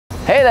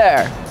Hey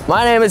there,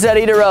 my name is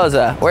Eddie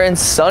DeRosa. We're in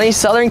sunny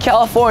Southern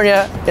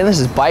California, and this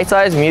is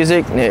Bite-Sized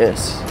Music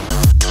News.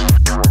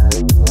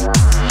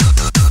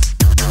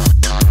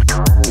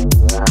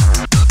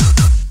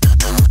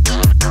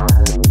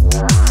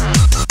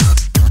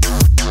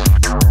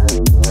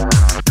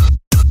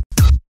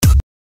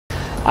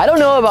 I don't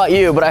know about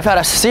you, but I've had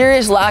a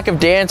serious lack of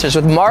dancers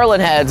with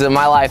marlin heads in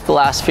my life the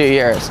last few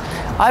years.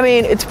 I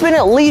mean, it's been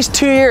at least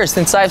 2 years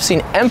since I've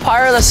seen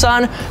Empire of the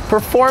Sun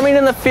performing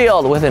in the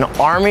field with an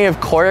army of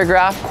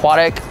choreographed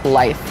aquatic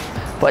life.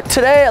 But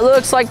today it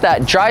looks like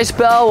that dry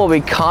spell will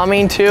be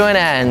coming to an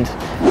end.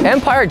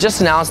 Empire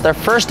just announced their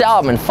first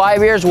album in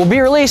 5 years will be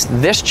released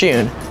this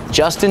June,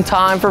 just in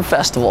time for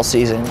festival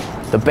season.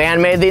 The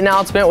band made the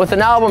announcement with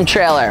an album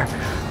trailer.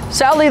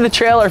 Sadly, the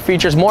trailer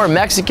features more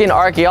Mexican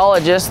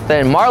archaeologists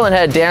than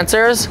marlinhead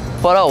dancers,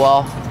 but oh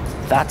well,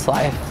 that's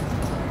life.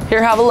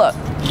 Here, have a look.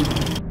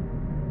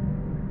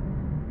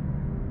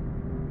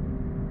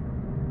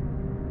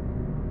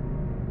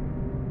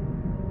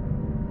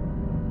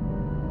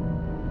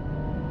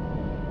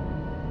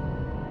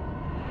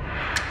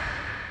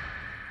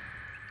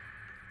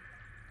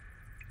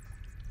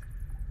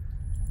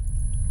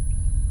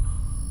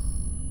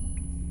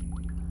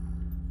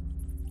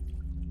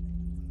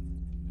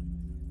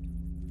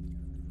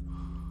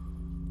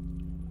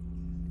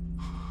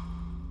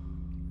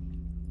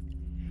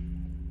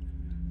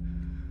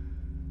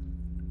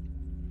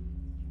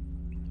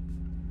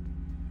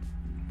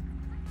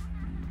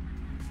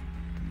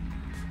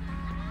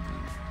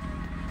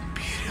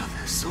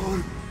 Sol.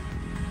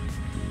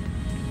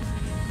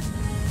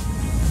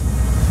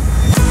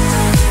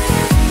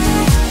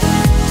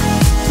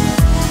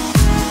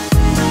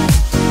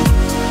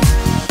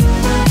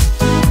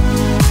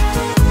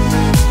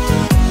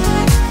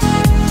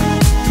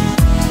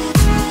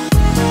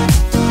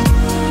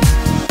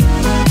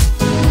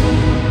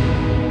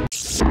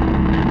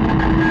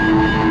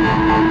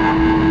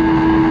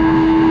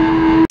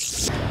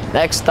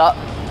 Next up,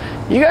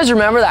 you guys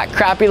remember that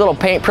crappy little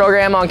paint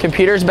program on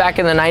computers back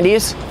in the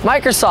 90s?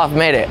 Microsoft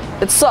made it.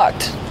 It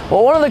sucked.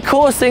 Well, one of the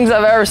coolest things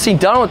I've ever seen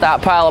done with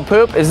that pile of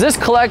poop is this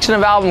collection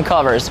of album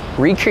covers,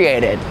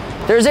 recreated.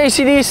 There's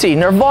AC/DC,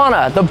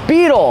 Nirvana, the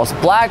Beatles,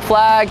 Black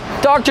Flag,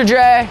 Dr.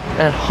 Dre,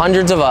 and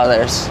hundreds of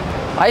others.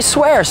 I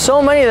swear,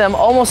 so many of them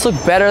almost look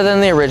better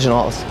than the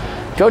originals.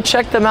 Go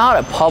check them out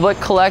at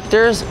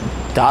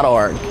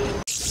publiccollectors.org.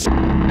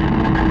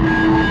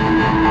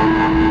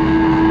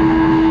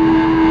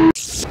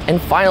 And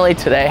finally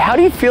today, how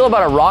do you feel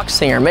about a rock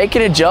singer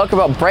making a joke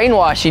about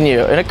brainwashing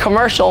you in a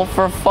commercial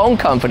for a phone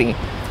company?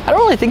 I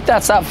don't really think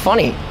that's that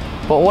funny,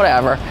 but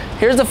whatever.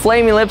 Here's the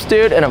Flaming Lips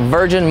dude in a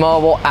Virgin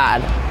Mobile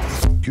ad.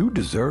 You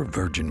deserve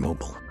Virgin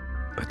Mobile,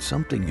 but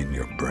something in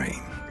your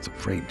brain is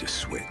afraid to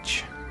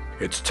switch.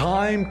 It's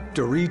time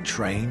to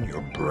retrain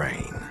your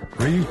brain.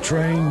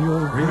 Retrain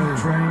your brain.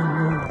 Retrain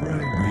your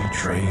brain.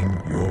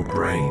 Retrain your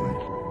brain.